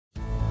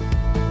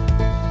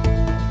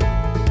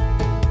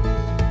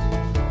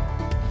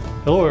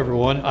Hello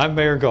everyone, I'm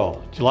Mayor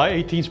Gaul. July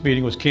 18th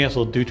meeting was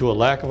canceled due to a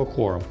lack of a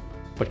quorum,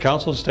 but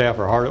council and staff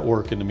are hard at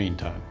work in the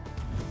meantime.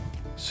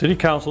 City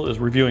Council is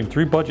reviewing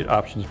 3 budget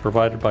options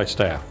provided by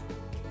staff.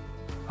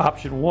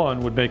 Option 1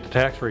 would make the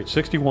tax rate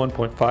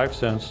 61.5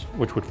 cents,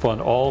 which would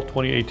fund all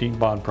 2018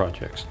 bond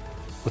projects.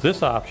 With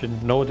this option,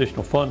 no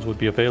additional funds would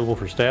be available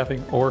for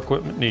staffing or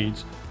equipment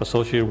needs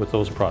associated with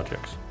those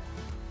projects.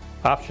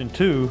 Option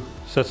 2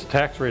 sets the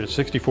tax rate at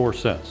 64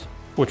 cents,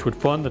 which would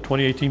fund the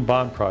 2018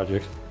 bond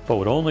projects, but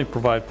would only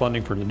provide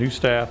funding for the new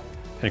staff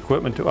and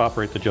equipment to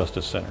operate the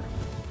Justice Center.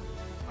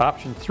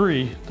 Option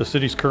 3, the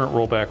city's current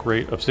rollback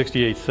rate of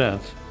 68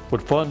 cents,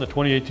 would fund the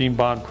 2018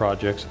 bond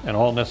projects and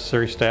all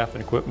necessary staff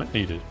and equipment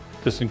needed.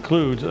 This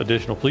includes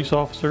additional police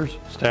officers,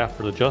 staff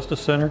for the Justice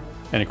Center,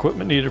 and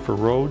equipment needed for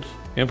roads,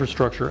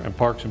 infrastructure, and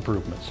parks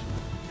improvements.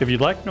 If you'd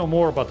like to know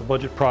more about the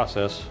budget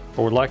process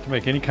or would like to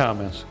make any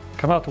comments,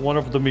 come out to one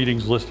of the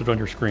meetings listed on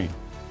your screen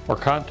or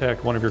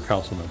contact one of your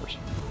council members.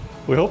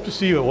 We hope to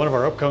see you at one of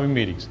our upcoming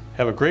meetings.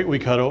 Have a great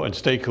week, Hutto, and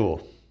stay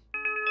cool.